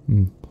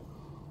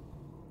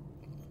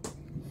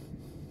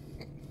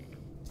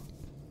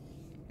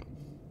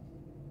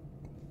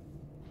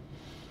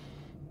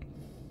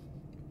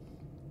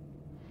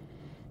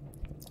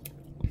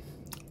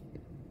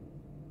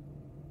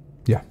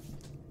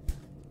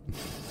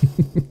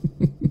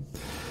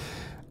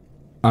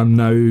 I'm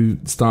now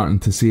starting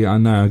to see it.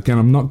 And now, again,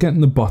 I'm not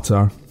getting the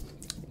butter,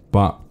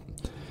 but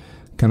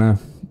kind of,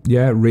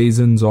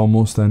 raisins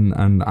almost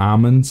and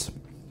almonds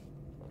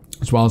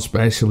as well,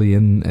 especially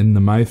in the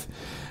mouth.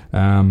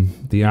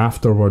 The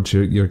afterwards,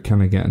 you're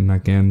kind of getting,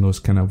 again, those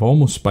kind of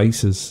almost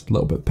spices, a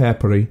little bit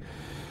peppery,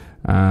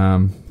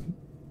 but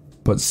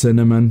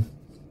cinnamon,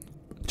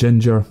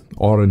 ginger,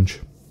 orange,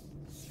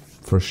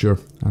 for sure.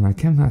 And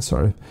again, that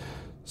sort of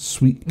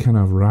sweet kind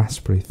of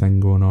raspberry thing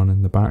going on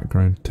in the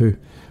background too,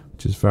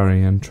 which is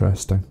very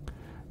interesting.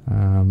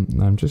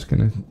 I'm just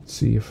going to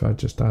see if I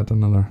just add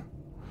another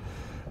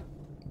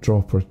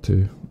drop or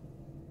two.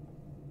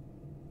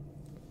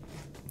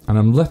 And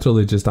I'm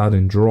literally just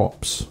adding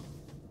drops.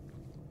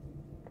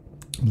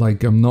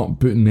 Like, I'm not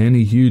putting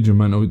any huge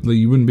amount of... Like,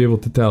 you wouldn't be able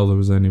to tell there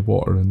was any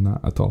water in that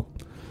at all.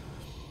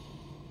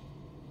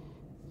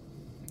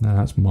 Now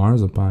that's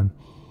marzipan.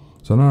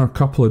 So another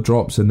couple of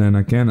drops, and then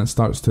again it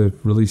starts to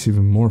release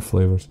even more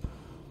flavours.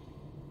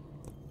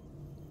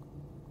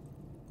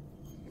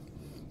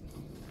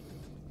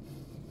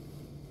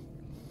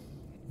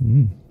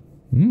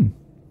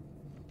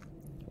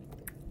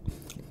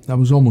 That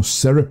was almost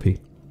syrupy.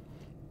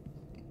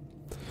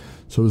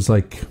 So it was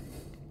like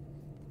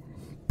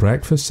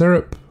breakfast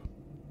syrup.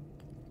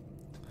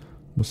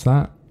 What's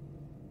that?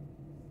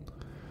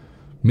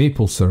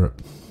 Maple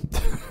syrup.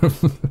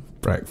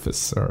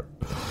 Breakfast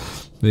syrup.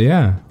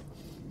 Yeah.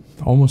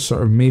 Almost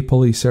sort of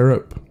mapley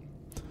syrup.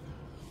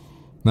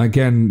 Now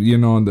again,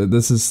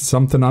 this is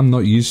something I'm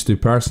not used to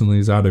personally,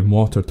 is adding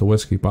water to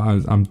whiskey, but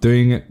I'm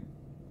doing it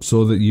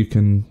so that you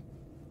can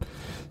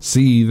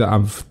see that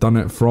I've done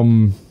it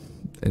from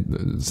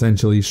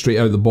essentially straight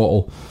out the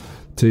bottle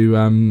to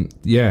I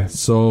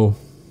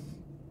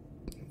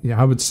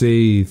would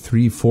say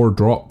 3-4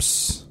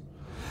 drops,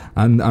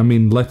 and I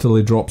mean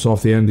literally drops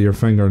off the end of your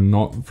finger,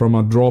 not from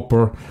a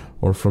dropper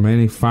or from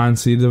any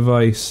fancy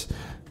device.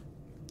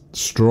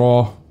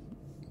 Straw,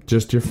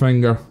 just your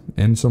finger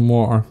in some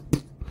water.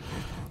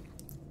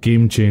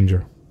 Game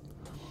changer.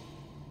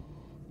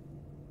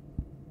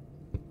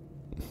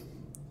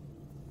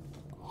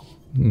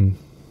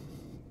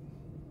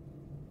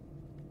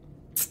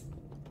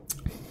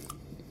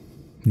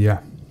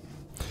 Yeah.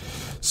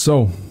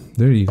 So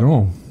there you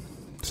go.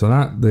 So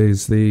that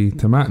is the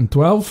Tomatin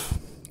 12,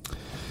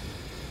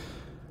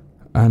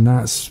 and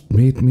that's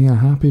made me a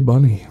happy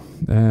bunny.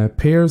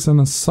 Pears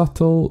and a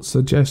subtle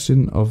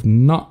suggestion of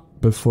nut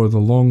before the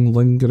long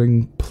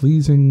lingering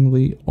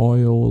pleasingly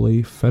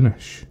oily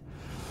finish.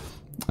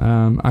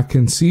 I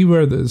can see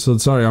where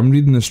sorry, I'm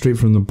reading this straight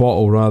from the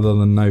bottle rather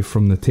than now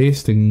from the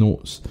tasting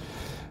notes.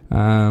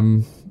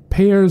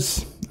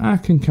 Pears, I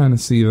can kind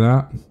of see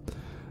that.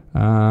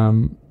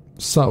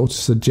 Subtle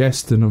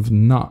suggestion of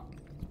nut.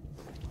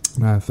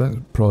 That's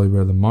probably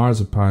where the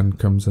marzipan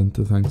comes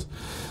into things.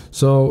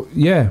 So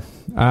yeah.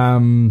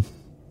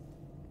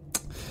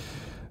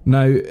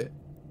 Now,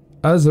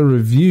 as a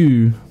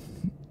review,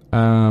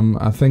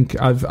 I think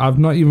I've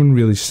not even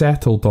really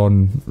settled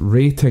on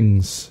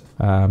ratings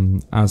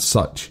as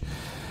such.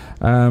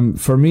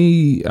 For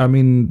me, I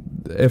mean,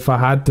 if I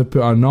had to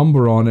put a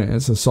number on it,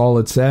 it's a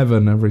solid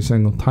 7 every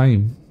single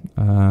time.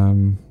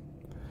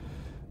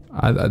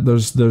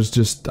 There's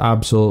just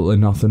absolutely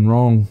nothing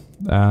wrong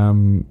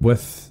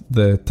with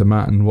the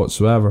Tomatin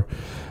whatsoever.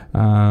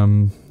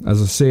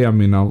 As I say, I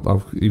mean,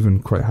 I'll even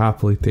quite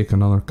happily take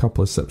another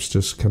couple of sips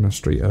just kind of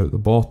straight out the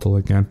bottle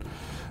again.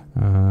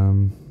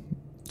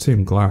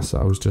 Same glass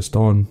that I was just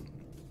on,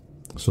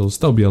 so there'll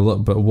still be a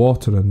little bit of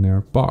water in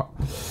there, but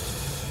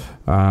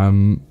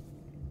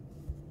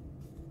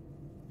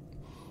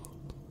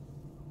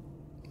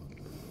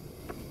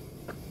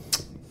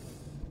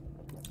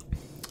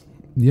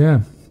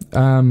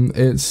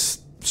it's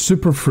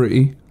super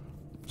fruity.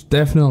 There's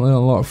definitely a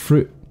lot of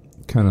fruit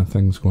kind of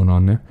things going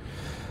on there.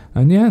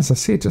 And yeah, as I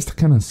say, just a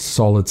kind of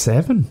solid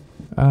 7.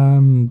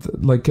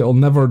 Like, it'll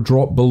never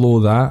drop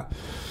below that,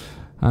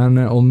 and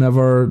it'll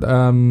never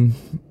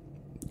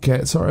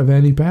get sort of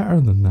any better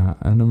than that.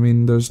 And I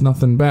mean, there's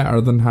nothing better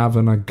than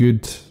having a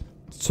good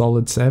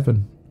solid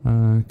 7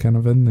 kind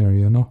of in there,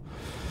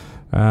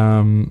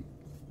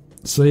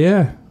 So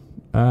yeah,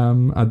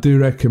 I do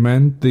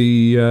recommend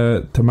the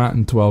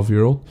Tomatin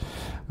 12-year-old.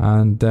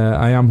 and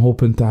I am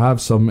hoping to have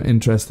some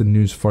interesting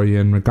news for you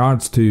in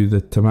regards to the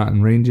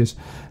Tomatin ranges.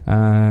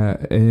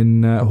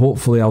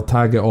 Hopefully I'll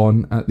tag it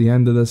on at the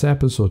end of this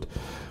episode.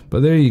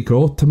 But there you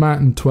go,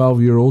 Tomatin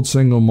 12-year-old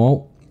single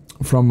malt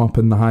from up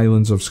in the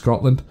Highlands of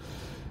Scotland.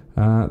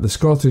 The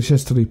Scottish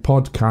History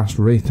Podcast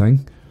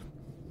rating,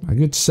 a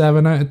good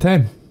 7 out of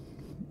 10.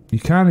 You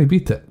can't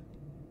beat it.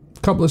 A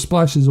couple of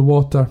splashes of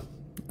water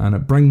and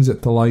it brings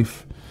it to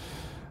life.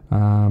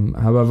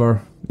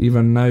 However,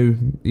 even now,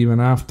 even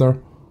after,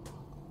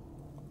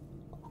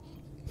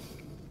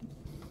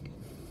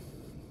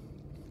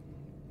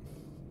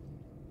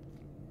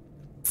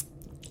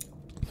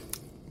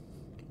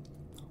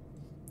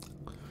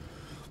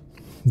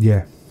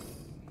 yeah,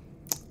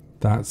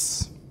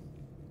 that's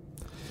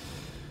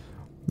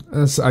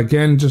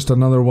again just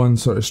another one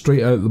sort of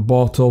straight out the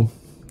bottle,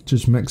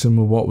 just mixing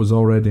with what was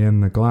already in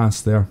the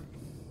glass there.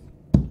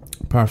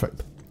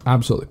 Perfect,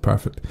 absolutely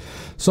perfect.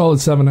 Solid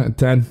 7 out of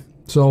 10.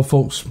 So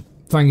folks,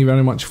 thank you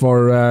very much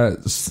for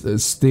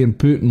staying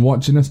put and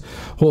watching us.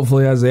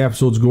 Hopefully as the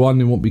episodes go on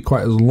they won't be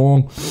quite as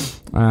long,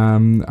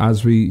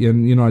 as we,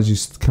 as you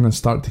kind of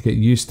start to get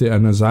used to it,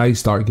 and as I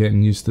start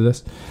getting used to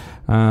this.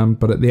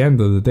 But at the end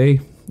of the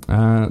day,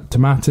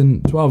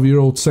 Tomatin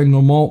 12-year-old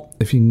single malt,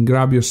 if you can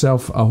grab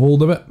yourself a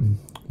hold of it,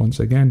 once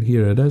again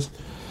here it is,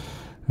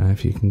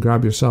 if you can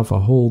grab yourself a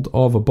hold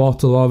of a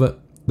bottle of it,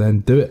 then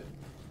do it.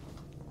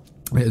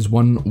 It is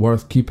one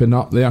worth keeping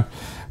up there.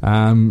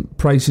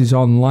 Prices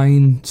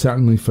online,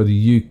 certainly for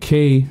the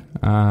UK,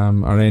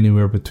 are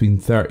anywhere between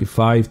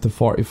 £35 to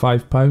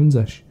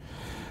 £45 ish,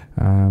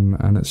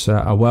 and it's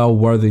a well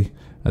worthy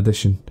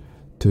addition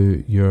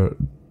to your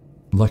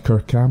liquor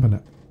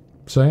cabinet.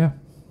 So yeah.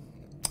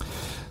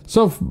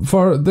 So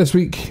for this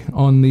week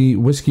on the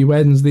Whisky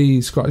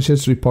Wednesday, Scottish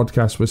History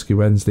Podcast Whisky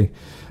Wednesday,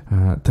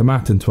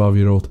 Tomatin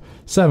 12-year-old,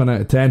 7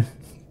 out of 10.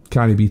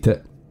 Can't beat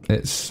it.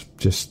 It's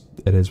just,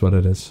 it is what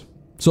it is.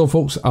 So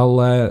folks,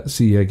 I'll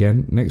see you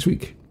again next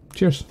week.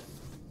 Cheers.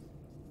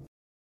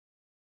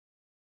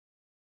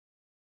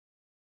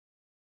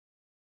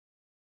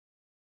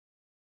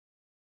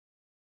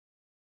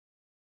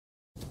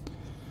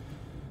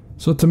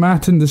 So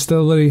Tomatin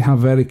Distillery have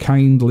very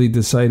kindly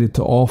decided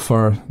to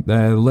offer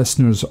the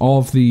listeners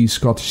of the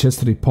Scottish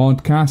History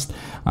Podcast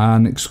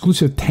an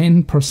exclusive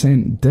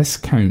 10%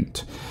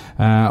 discount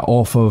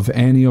off of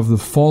any of the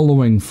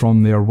following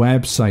from their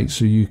website.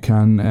 So you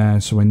can,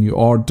 so when you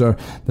order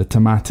the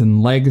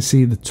Tomatin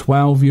Legacy, the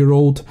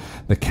 12-year-old,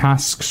 the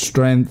Cask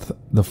Strength,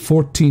 the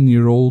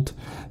 14-year-old,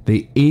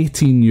 the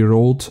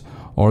 18-year-old,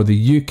 or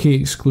the UK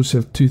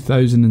exclusive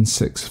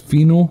 2006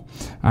 Fino,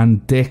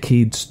 and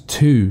Decades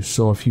 2.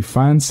 So if you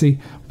fancy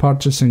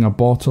purchasing a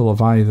bottle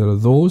of either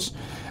of those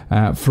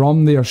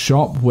from their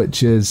shop,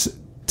 which is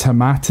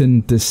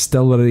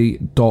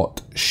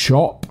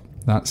tomatindistillery.shop,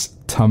 that's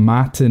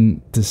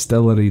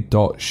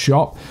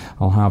tomatindistillery.shop.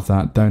 I'll have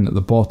that down at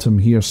the bottom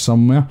here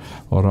somewhere,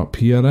 or up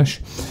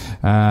here-ish,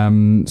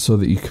 so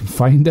that you can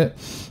find it.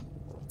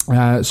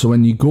 So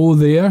when you go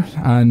there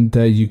and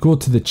you go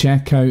to the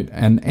checkout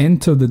and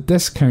enter the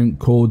discount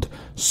code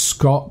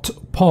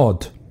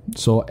SCOTPOD,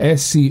 so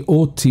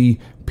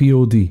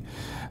SCOTPOD,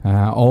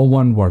 all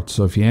one word.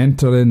 So if you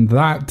enter in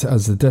that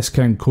as the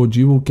discount code,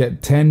 you will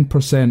get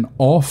 10%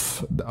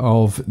 off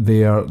of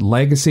their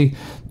Legacy,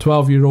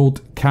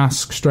 12-year-old,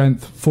 Cask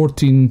Strength,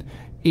 14,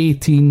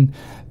 18,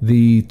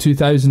 the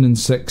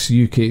 2006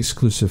 UK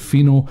exclusive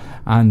Fino,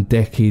 and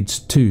Decades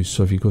 2.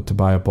 So if you go to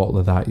buy a bottle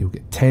of that, you'll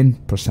get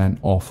 10%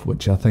 off,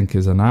 which I think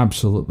is an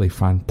absolutely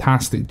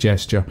fantastic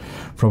gesture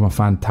from a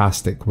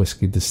fantastic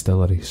whisky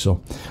distillery.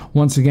 So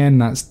once again,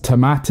 that's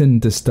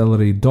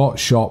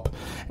tomatindistillery.shop.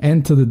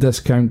 Enter the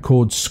discount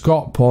code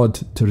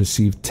SCOTPOD to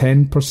receive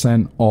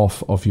 10%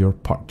 off of your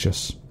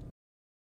purchase.